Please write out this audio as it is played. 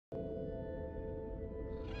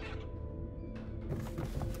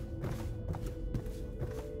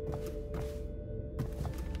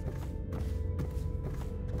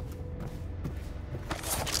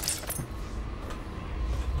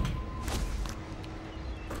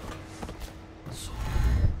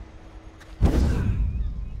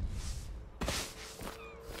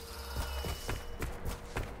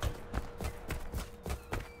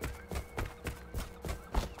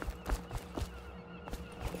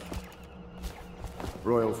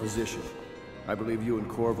royal physician. I believe you and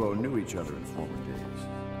Corvo knew each other in former days.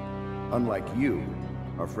 Unlike you,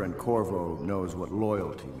 our friend Corvo knows what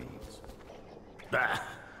loyalty means. Bah!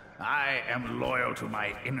 I am loyal to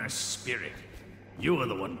my inner spirit. You are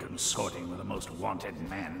the one consorting with the most wanted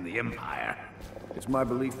man in the Empire. It's my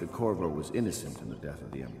belief that Corvo was innocent in the death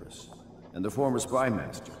of the Empress, and the former spy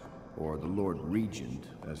master, or the Lord Regent,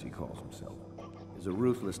 as he calls himself, is a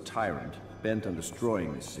ruthless tyrant bent on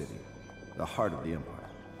destroying this city, the heart of the Empire.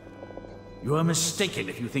 You are mistaken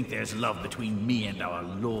if you think there's love between me and our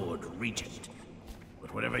Lord Regent.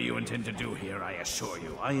 But whatever you intend to do here, I assure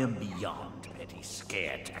you, I am beyond petty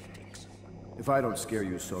scare tactics. If I don't scare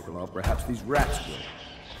you, Sokolov, perhaps these rats will.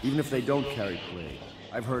 Even if they don't carry plague.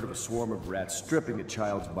 I've heard of a swarm of rats stripping a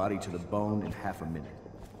child's body to the bone in half a minute.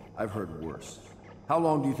 I've heard worse. How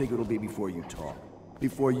long do you think it'll be before you talk?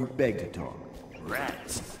 Before you beg to talk?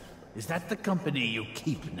 Rats? Is that the company you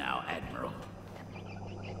keep now, Admiral?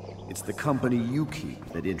 It's the company you keep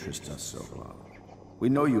that interests us, Sokolov. We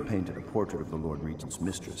know you painted a portrait of the Lord Regent's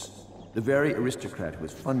mistress, the very aristocrat who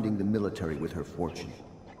is funding the military with her fortune.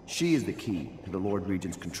 She is the key to the Lord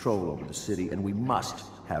Regent's control over the city, and we must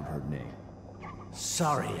have her name.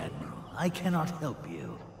 Sorry, Admiral. I cannot help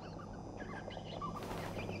you.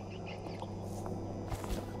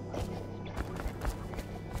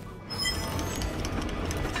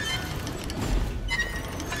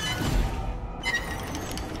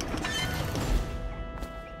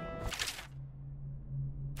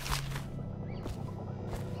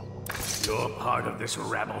 You're part of this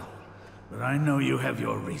rabble, but I know you have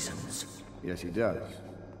your reasons. Yes, he does.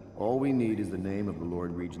 All we need is the name of the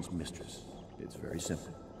Lord Regent's mistress. It's very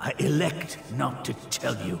simple. I elect not to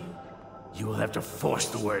tell you. You will have to force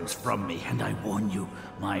the words from me, and I warn you,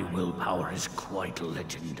 my willpower is quite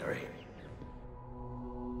legendary.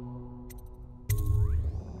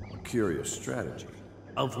 A curious strategy.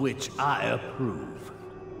 Of which I approve.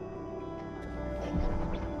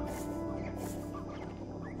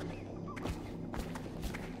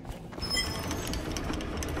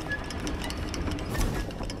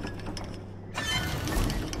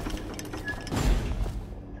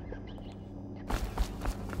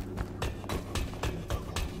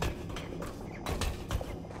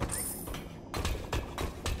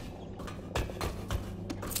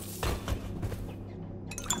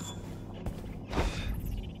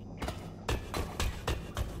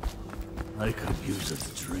 I could use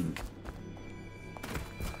a drink.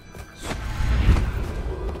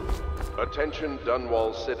 Attention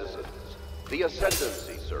Dunwall citizens. The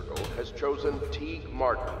Ascendancy Circle has chosen Teague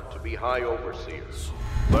Martin to be High Overseer.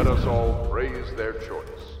 Let us all praise their choice.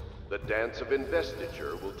 The dance of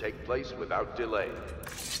investiture will take place without delay.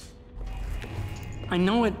 I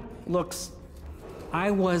know it looks... I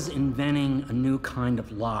was inventing a new kind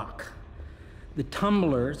of lock. The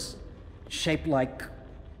tumblers, shaped like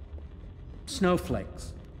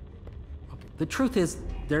snowflakes. The truth is,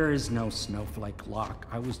 there is no snowflake lock.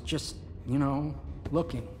 I was just, you know,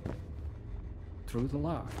 looking through the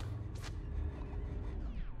lock.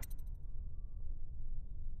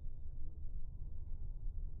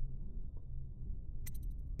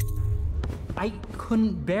 I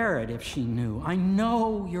couldn't bear it if she knew. I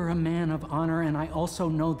know you're a man of honor, and I also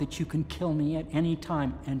know that you can kill me at any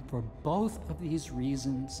time. And for both of these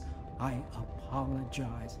reasons, I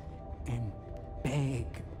apologize and beg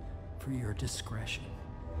for your discretion.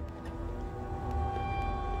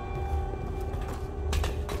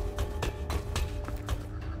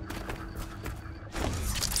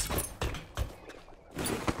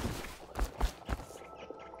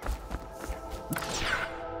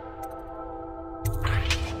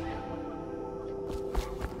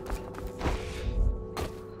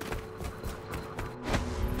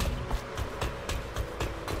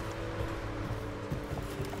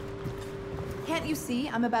 Can't you see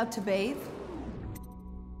I'm about to bathe?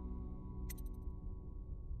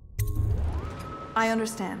 I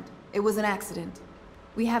understand. It was an accident.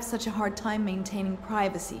 We have such a hard time maintaining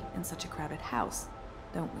privacy in such a crowded house,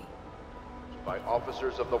 don't we? By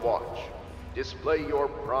officers of the Watch, display your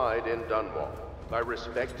pride in Dunwall by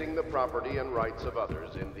respecting the property and rights of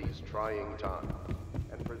others in these trying times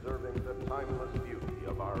and preserving the timeless beauty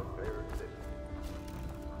of our fair city.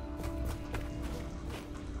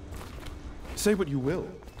 Say what you will,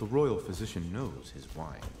 the royal physician knows his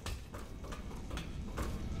wine.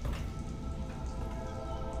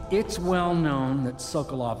 It's well known that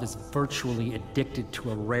Sokolov is virtually addicted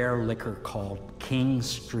to a rare liquor called King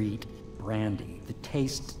Street Brandy. The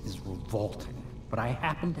taste is revolting, but I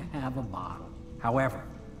happen to have a bottle. However,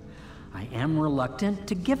 I am reluctant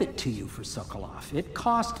to give it to you for Sokolov. It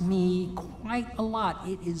cost me quite a lot.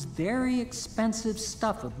 It is very expensive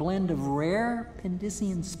stuff, a blend of rare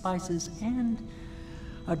Pendician spices and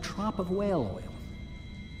a drop of whale oil.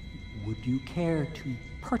 Would you care to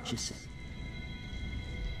purchase it?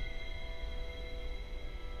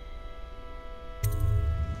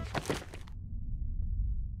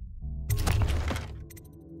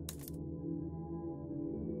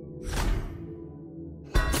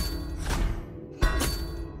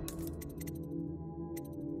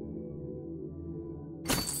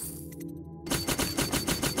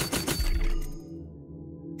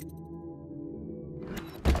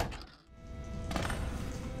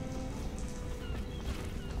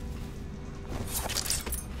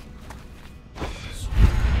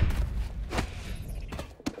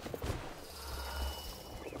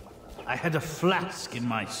 I had a flask in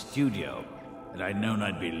my studio. Had I known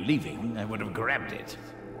I'd be leaving, I would have grabbed it.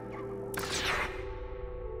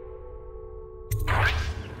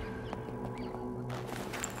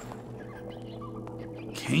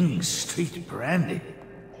 King Street brandy.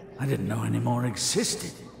 I didn't know any more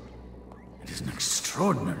existed. It is an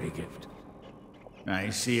extraordinary gift. I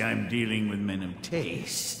see I'm dealing with men of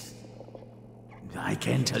taste. I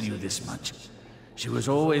can tell you this much. She was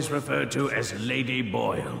always referred to as Lady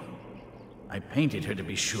Boyle. I painted her to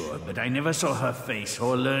be sure, but I never saw her face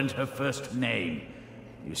or learned her first name.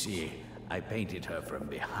 You see, I painted her from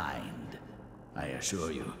behind. I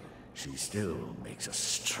assure you, she still makes a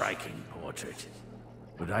striking portrait.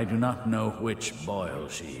 But I do not know which Boyle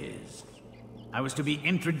she is. I was to be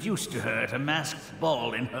introduced to her at a masked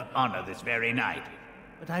ball in her honor this very night.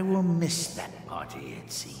 But I will miss that party,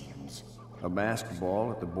 it seems. A masked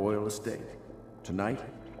ball at the Boyle estate. Tonight?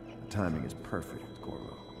 The timing is perfect,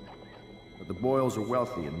 Corvo. But the Boyles are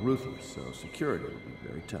wealthy and ruthless, so security will be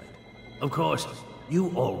very tight. Of course,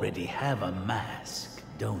 you already have a mask,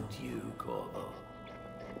 don't you, Corvo?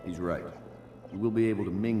 He's right. You will be able to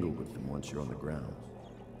mingle with them once you're on the grounds.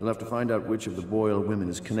 You'll have to find out which of the Boyle women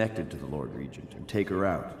is connected to the Lord Regent and take her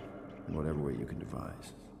out in whatever way you can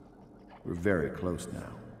devise. We're very close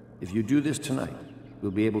now. If you do this tonight, we'll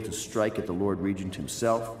be able to strike at the Lord Regent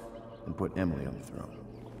himself and put Emily on the throne.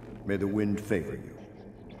 May the wind favor you.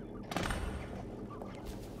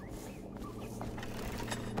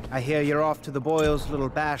 I hear you're off to the Boyles' little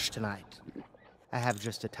bash tonight. I have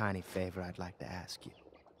just a tiny favor I'd like to ask you.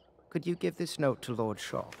 Could you give this note to Lord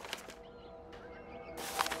Shaw?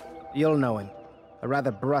 You'll know him. A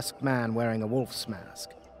rather brusque man wearing a wolf's mask.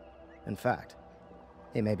 In fact,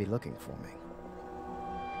 he may be looking for me.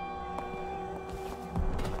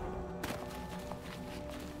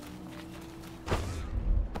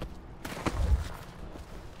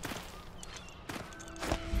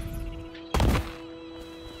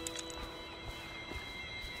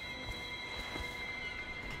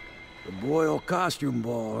 The Boyle costume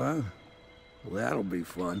ball, huh? Well, that'll be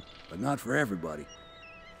fun, but not for everybody.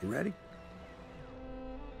 You ready?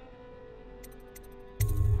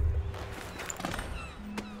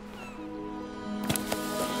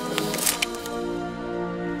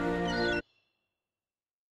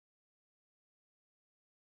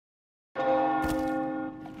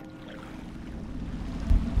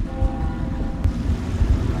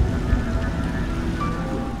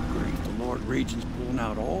 Regent's pulling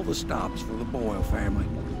out all the stops for the Boyle family.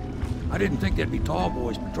 I didn't think there'd be tall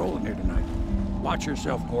boys patrolling here tonight. Watch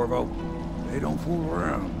yourself, Corvo. They don't fool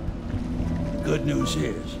around. The good news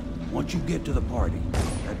is, once you get to the party,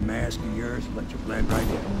 that mask of yours will let you blend right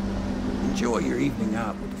in. Enjoy your evening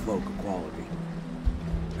out with the folk of quality.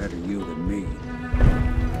 Better you than me.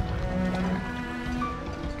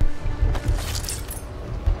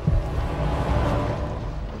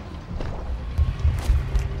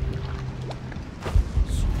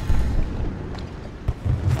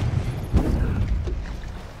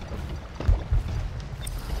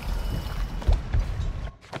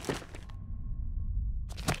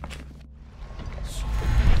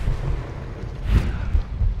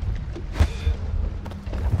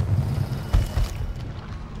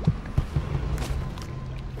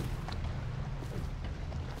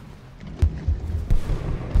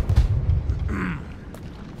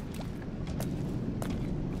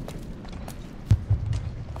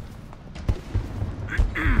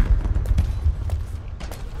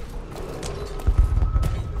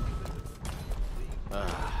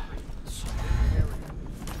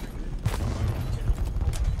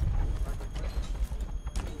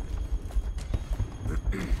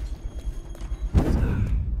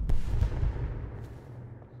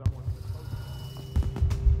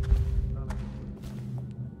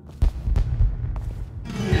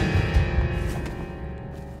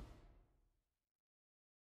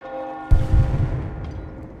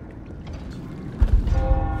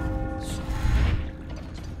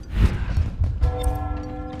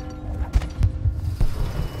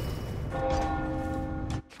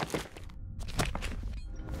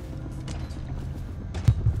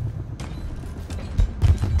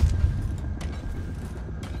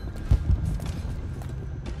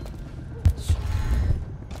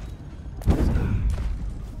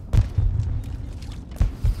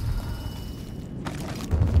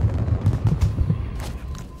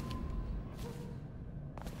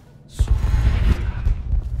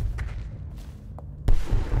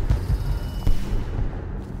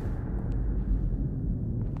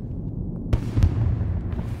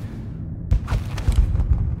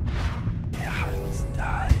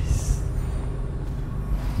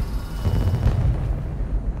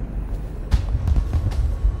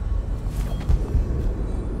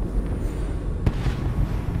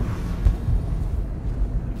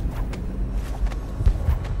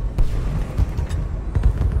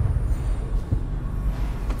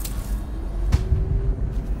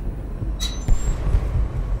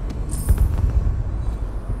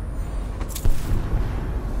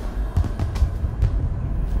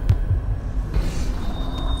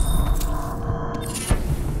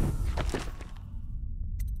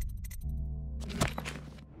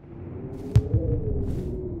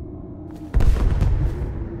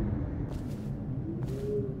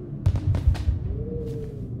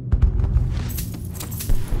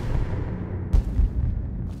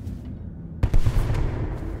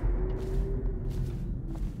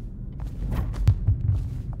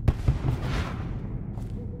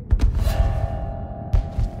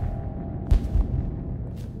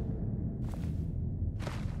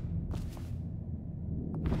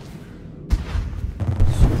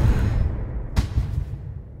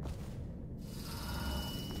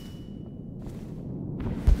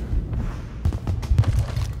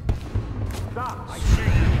 see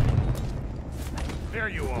you. There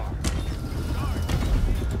you are.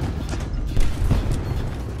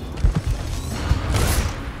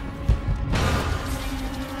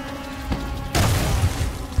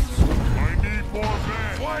 I need more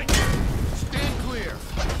men. Flank! Stand clear.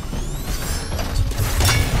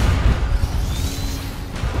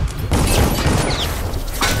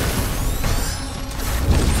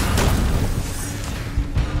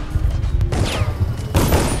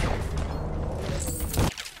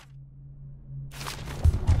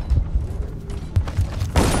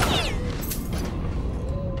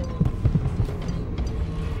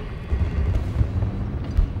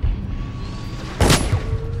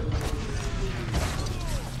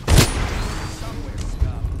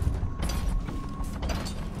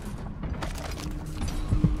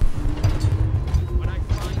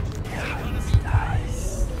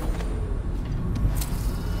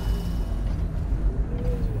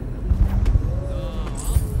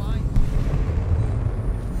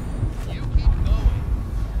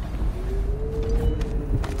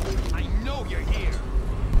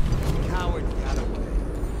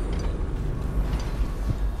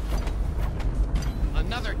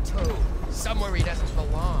 Somewhere he doesn't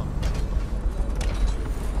belong.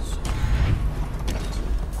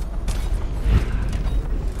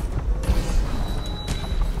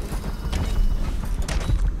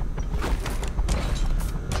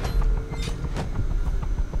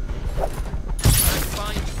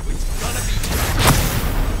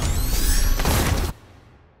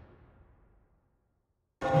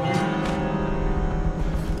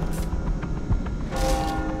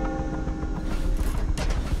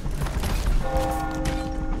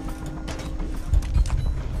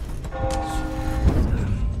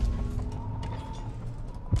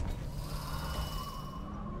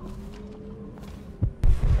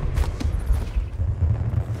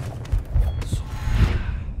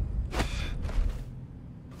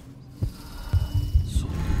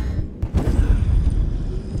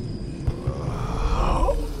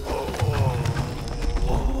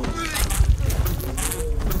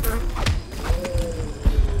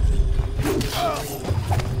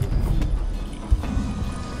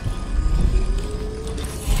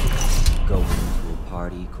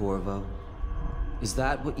 Corvo? Is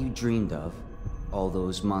that what you dreamed of? All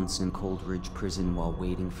those months in Coldridge Prison while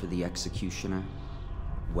waiting for the executioner?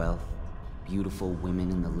 Wealth, beautiful women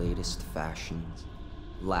in the latest fashions,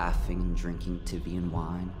 laughing and drinking Tibian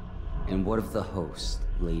wine? And what of the host,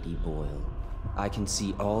 Lady Boyle? I can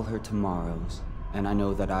see all her tomorrows, and I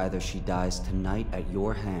know that either she dies tonight at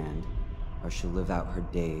your hand, or she'll live out her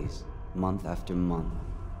days, month after month,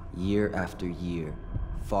 year after year,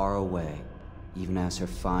 far away, even as her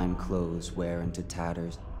fine clothes wear into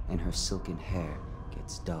tatters and her silken hair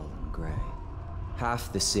gets dull and gray.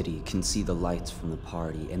 Half the city can see the lights from the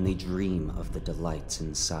party, and they dream of the delights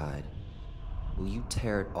inside. Will you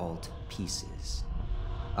tear it all to pieces?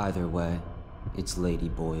 Either way, it's Lady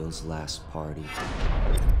Boyle's last party.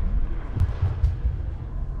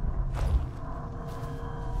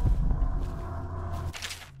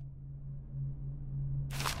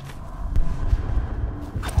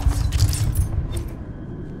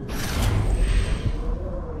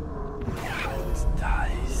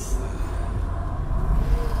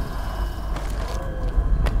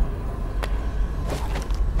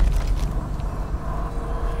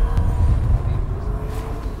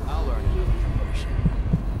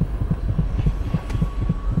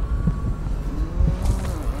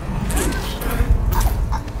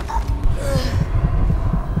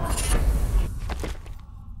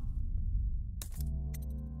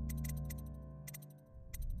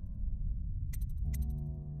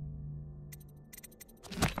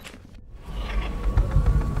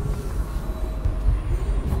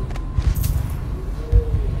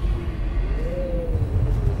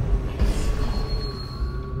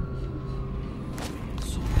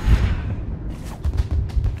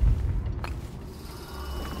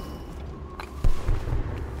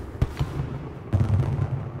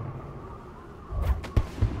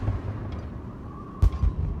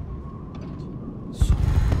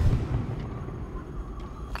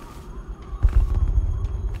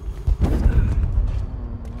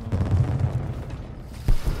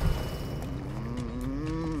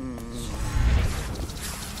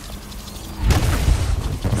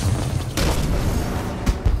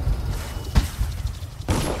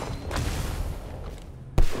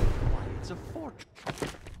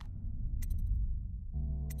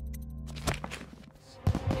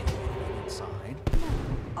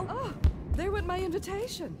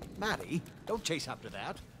 Invitation. Maddie, don't chase after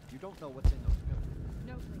that. You don't know what's in those bills.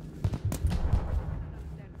 No, please. I don't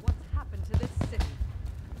understand what's happened to this city.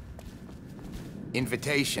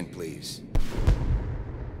 Invitation, please.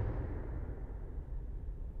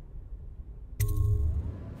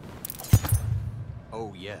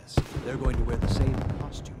 Oh, yes. They're going to wear the same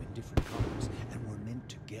costume in different colors, and we're meant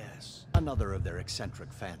to guess. Another of their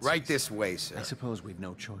eccentric fancies. Right this way, sir. I suppose we've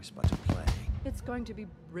no choice but to play. It's going to be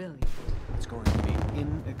brilliant. It's going to be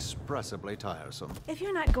inexpressively tiresome. If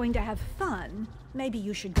you're not going to have fun, maybe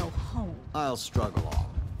you should go home. I'll struggle on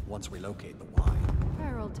once we locate the wine.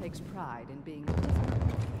 Harold takes pride in being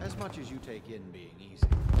different. As much as you take in being easy.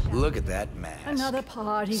 Look at that mask. Another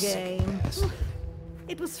party game.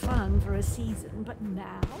 It was fun for a season, but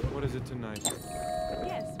now? What is it tonight?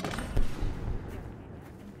 Yes.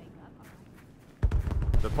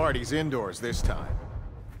 The party's indoors this time.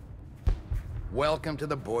 Welcome to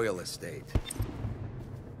the Boyle estate.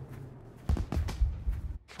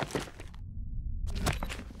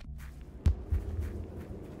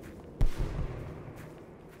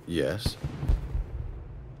 Yes?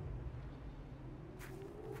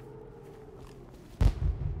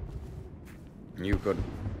 You could...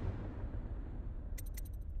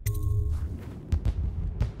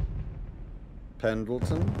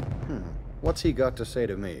 Pendleton? What's he got to say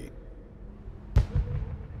to me?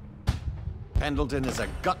 Pendleton is a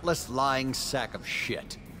gutless, lying sack of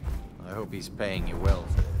shit. I hope he's paying you well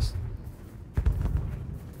for this.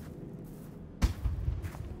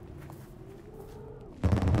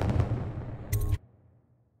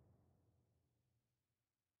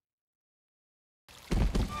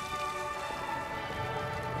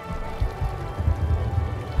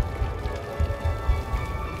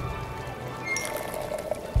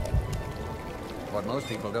 What most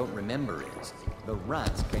people don't remember is the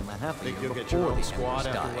rats came a half a year you'll before get your own the squad Emmys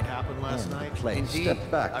after died. what happened last And the night? place- Indeed.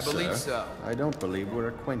 Step back, I believe sir. so. I don't believe we're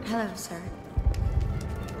acquainted. Hello, sir.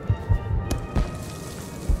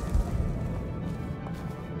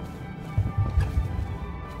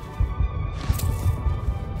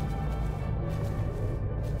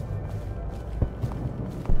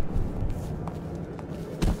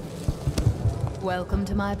 Welcome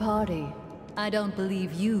to my party. I don't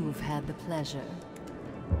believe you've had the pleasure.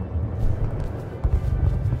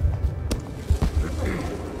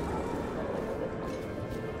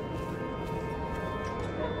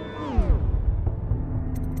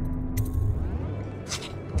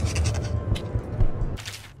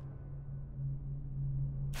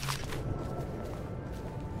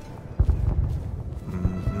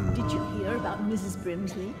 Did you hear about Mrs.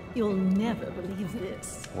 Brimsley? You'll never believe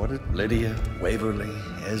this. What did Lydia, Waverly,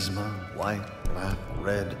 Esma, White, Black,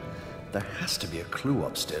 Red? There has to be a clue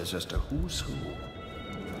upstairs as to who's who.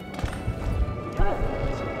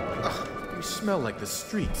 You smell like the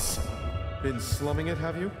streets. Been slumming it,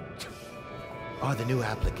 have you? Are the new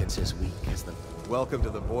applicants as weak as the... Welcome to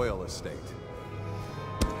the Boyle estate.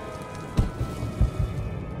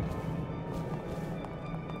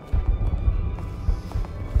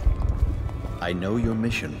 I know your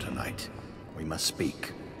mission tonight. We must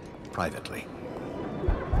speak. Privately.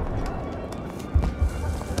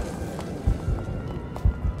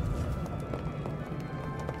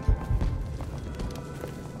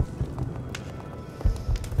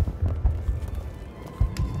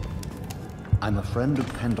 I'm a friend of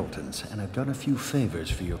Pendleton's, and I've done a few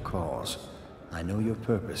favors for your cause. I know your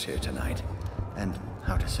purpose here tonight, and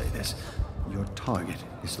how to say this, your target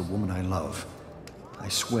is the woman I love. I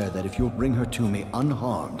swear that if you'll bring her to me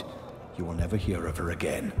unharmed, you will never hear of her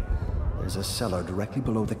again. There's a cellar directly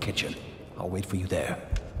below the kitchen. I'll wait for you there.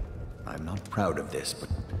 I'm not proud of this, but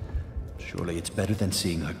surely it's better than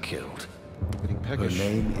seeing her killed. Getting Her peckish.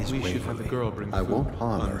 name is We should have the Waverly. girl bring I food. won't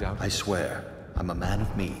harm her, Undoubtedly. I swear. I'm a man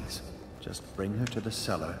of means. Just bring her to the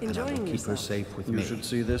cellar, and I will Enjoying keep her yourself. safe with You me. should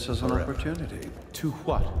see this as an opportunity. To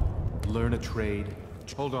what? Learn a trade?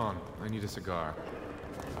 Hold on, I need a cigar.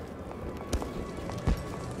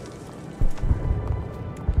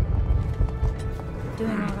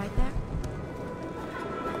 Doing all right there?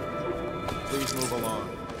 Please move along.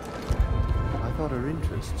 I thought her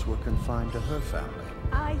interests were confined to her family.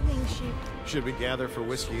 I think she... Should we gather for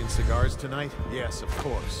whiskey and cigars tonight? Yes, of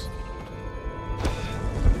course.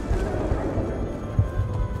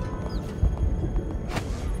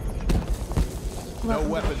 No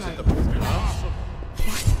weapons at the moment,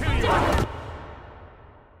 huh?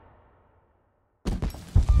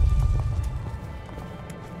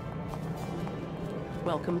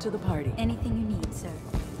 Welcome to the party. Anything you need, sir.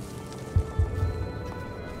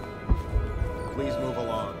 Please move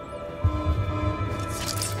along.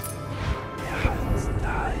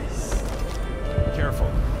 Careful.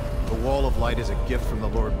 The Wall of Light is a gift from the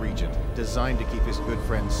Lord Regent, designed to keep his good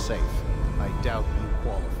friends safe. I doubt you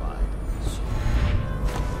qualified.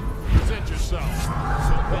 Present yourself.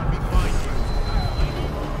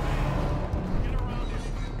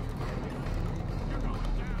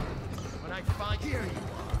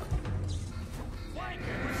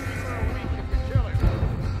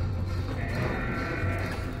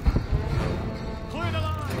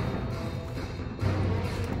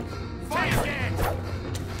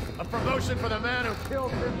 for the man who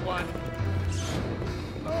killed this one.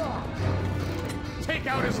 Take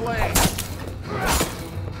out his leg.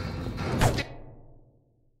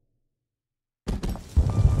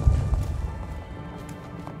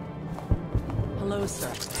 Hello, sir.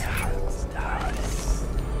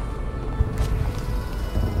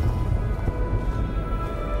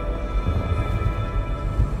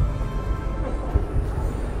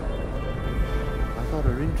 I thought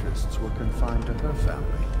her interests were confined to her family.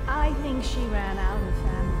 I think she ran out of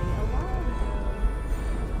family a while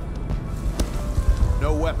ago.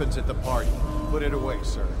 No weapons at the party. Put it away,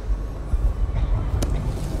 sir.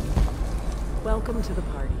 Welcome to the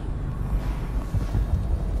party.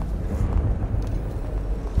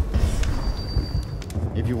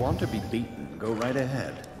 If you want to be beaten, go right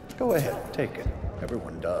ahead. Go ahead, take it.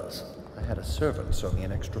 Everyone does. I had a servant sew me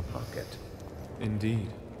an extra pocket. Indeed.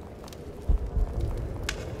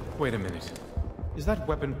 Wait a minute. Is that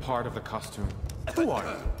weapon part of the costume? Who are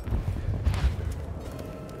you?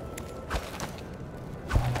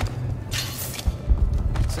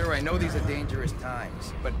 Sir, I know these are dangerous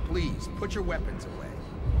times, but please, put your weapons away.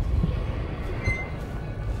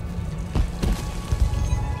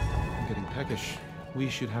 I'm getting peckish. We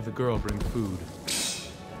should have the girl bring food.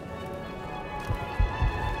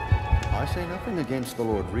 I say nothing against the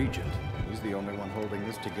Lord Regent. He's the only one holding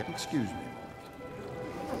this together. Excuse me.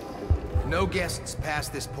 No guests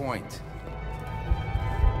past this point.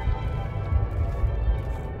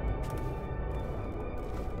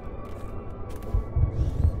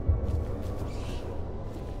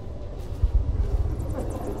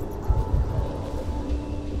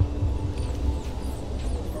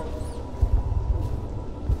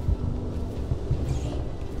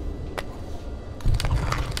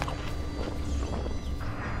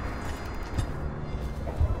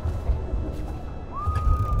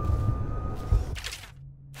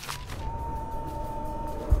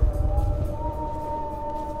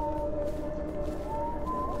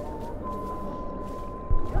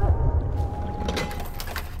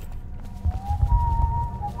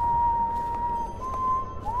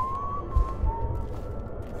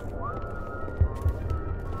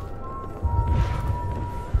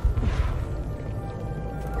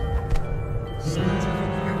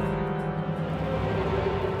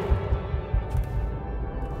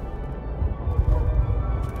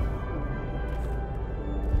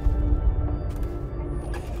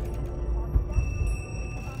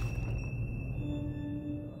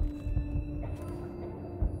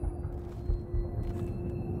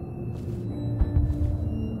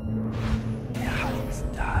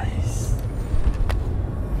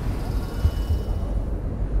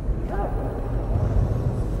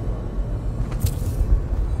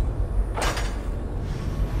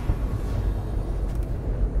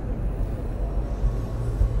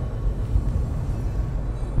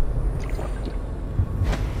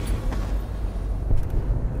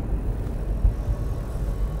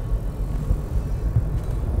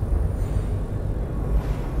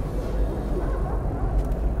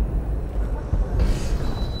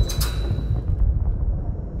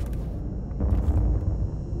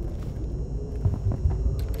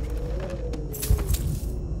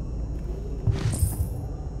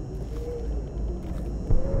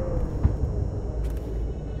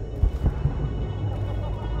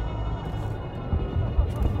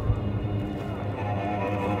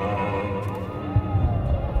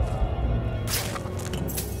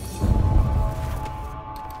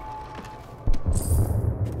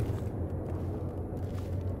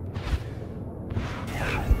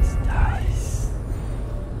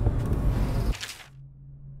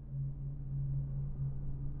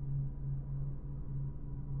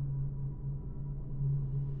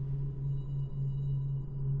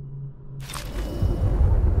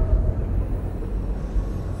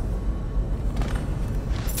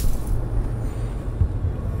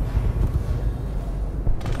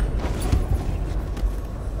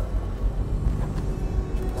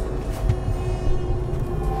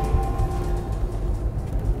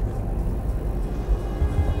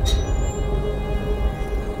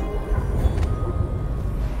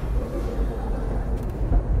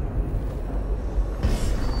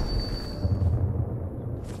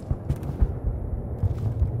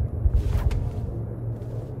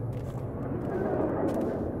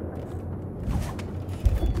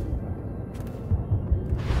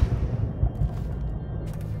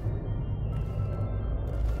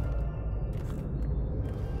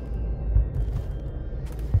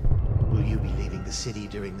 City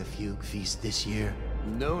during the Fugue Feast this year?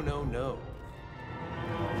 No, no, no.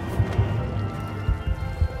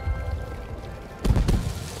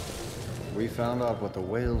 we found out what the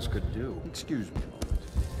whales could do. Excuse me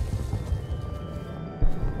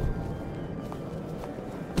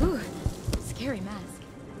a moment. Ooh, scary mask.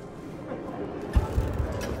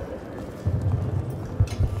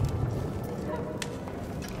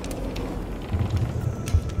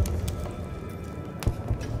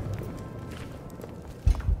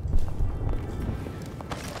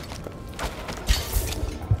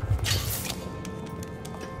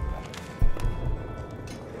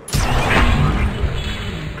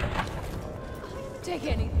 Take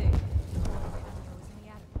anything.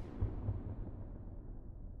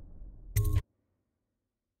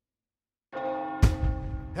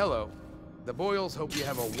 Hello. The Boyles hope you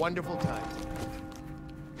have a wonderful time.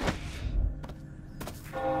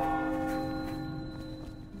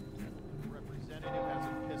 Representative has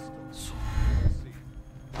a pistol.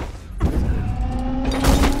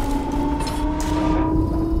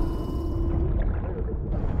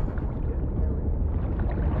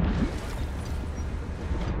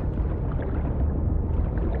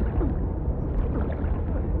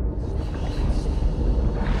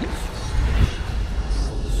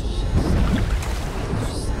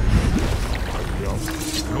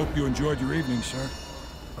 I hope you enjoyed your evening, sir.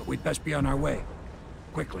 But we'd best be on our way.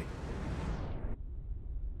 Quickly.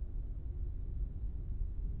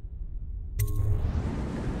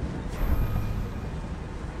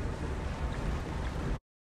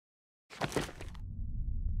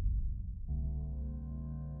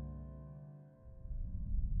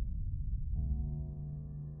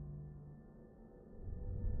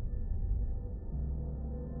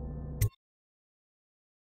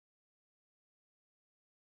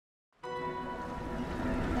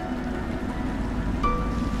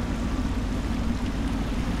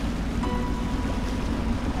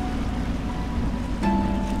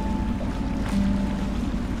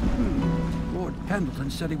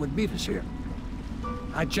 Pendleton said he would meet us here.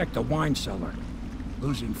 I checked the wine cellar.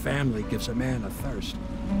 Losing family gives a man a thirst.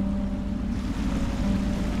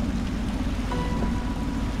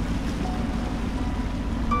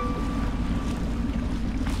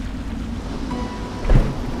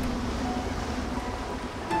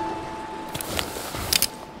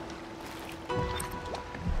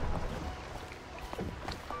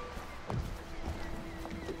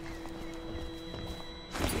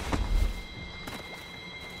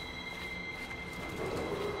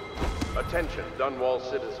 Attention, Dunwall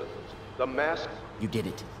citizens. The mask... You did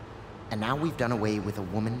it. And now we've done away with a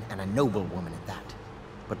woman, and a noble woman at that.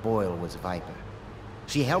 But Boyle was a viper.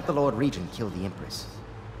 She helped the Lord Regent kill the Empress.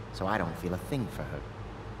 So I don't feel a thing for her.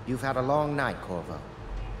 You've had a long night, Corvo.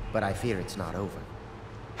 But I fear it's not over.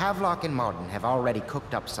 Havelock and Martin have already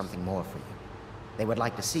cooked up something more for you. They would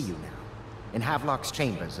like to see you now. In Havelock's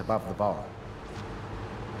chambers above the bar.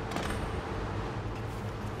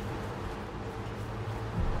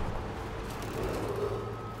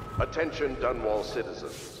 Attention, Dunwall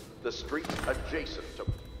citizens. The streets adjacent to...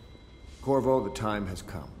 Corvo, the time has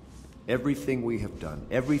come. Everything we have done,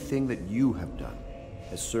 everything that you have done,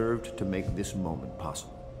 has served to make this moment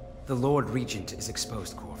possible. The Lord Regent is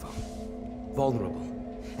exposed, Corvo. Vulnerable.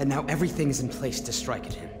 And now everything is in place to strike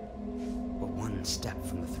at him. We're one step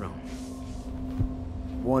from the throne.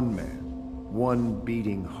 One man, one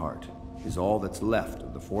beating heart, is all that's left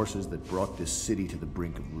of the forces that brought this city to the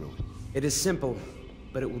brink of ruin. It is simple,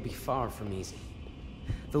 but it will be far from easy.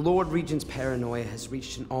 The Lord Regent's paranoia has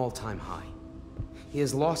reached an all-time high. He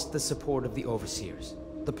has lost the support of the Overseers,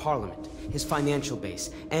 the Parliament, his financial base,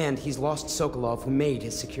 and he's lost Sokolov, who made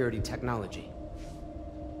his security technology.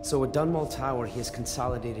 So at Dunwall Tower, he has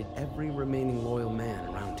consolidated every remaining loyal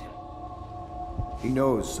man around him. He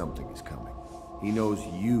knows something is coming. He knows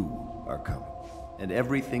you are coming. And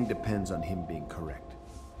everything depends on him being correct.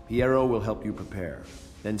 Piero will help you prepare.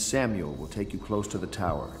 Then Samuel will take you close to the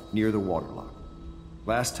tower, near the waterlock.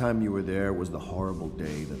 Last time you were there was the horrible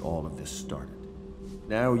day that all of this started.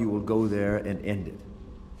 Now you will go there and end it.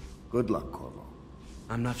 Good luck, Corvo.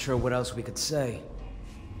 I'm not sure what else we could say,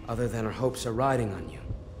 other than our hopes are riding on you.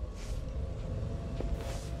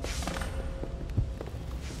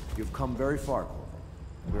 You've come very far, Corvo.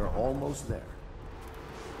 We're almost there.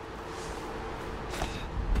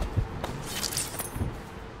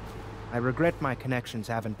 I regret my connections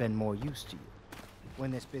haven't been more use to you.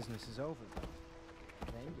 When this business is over, though.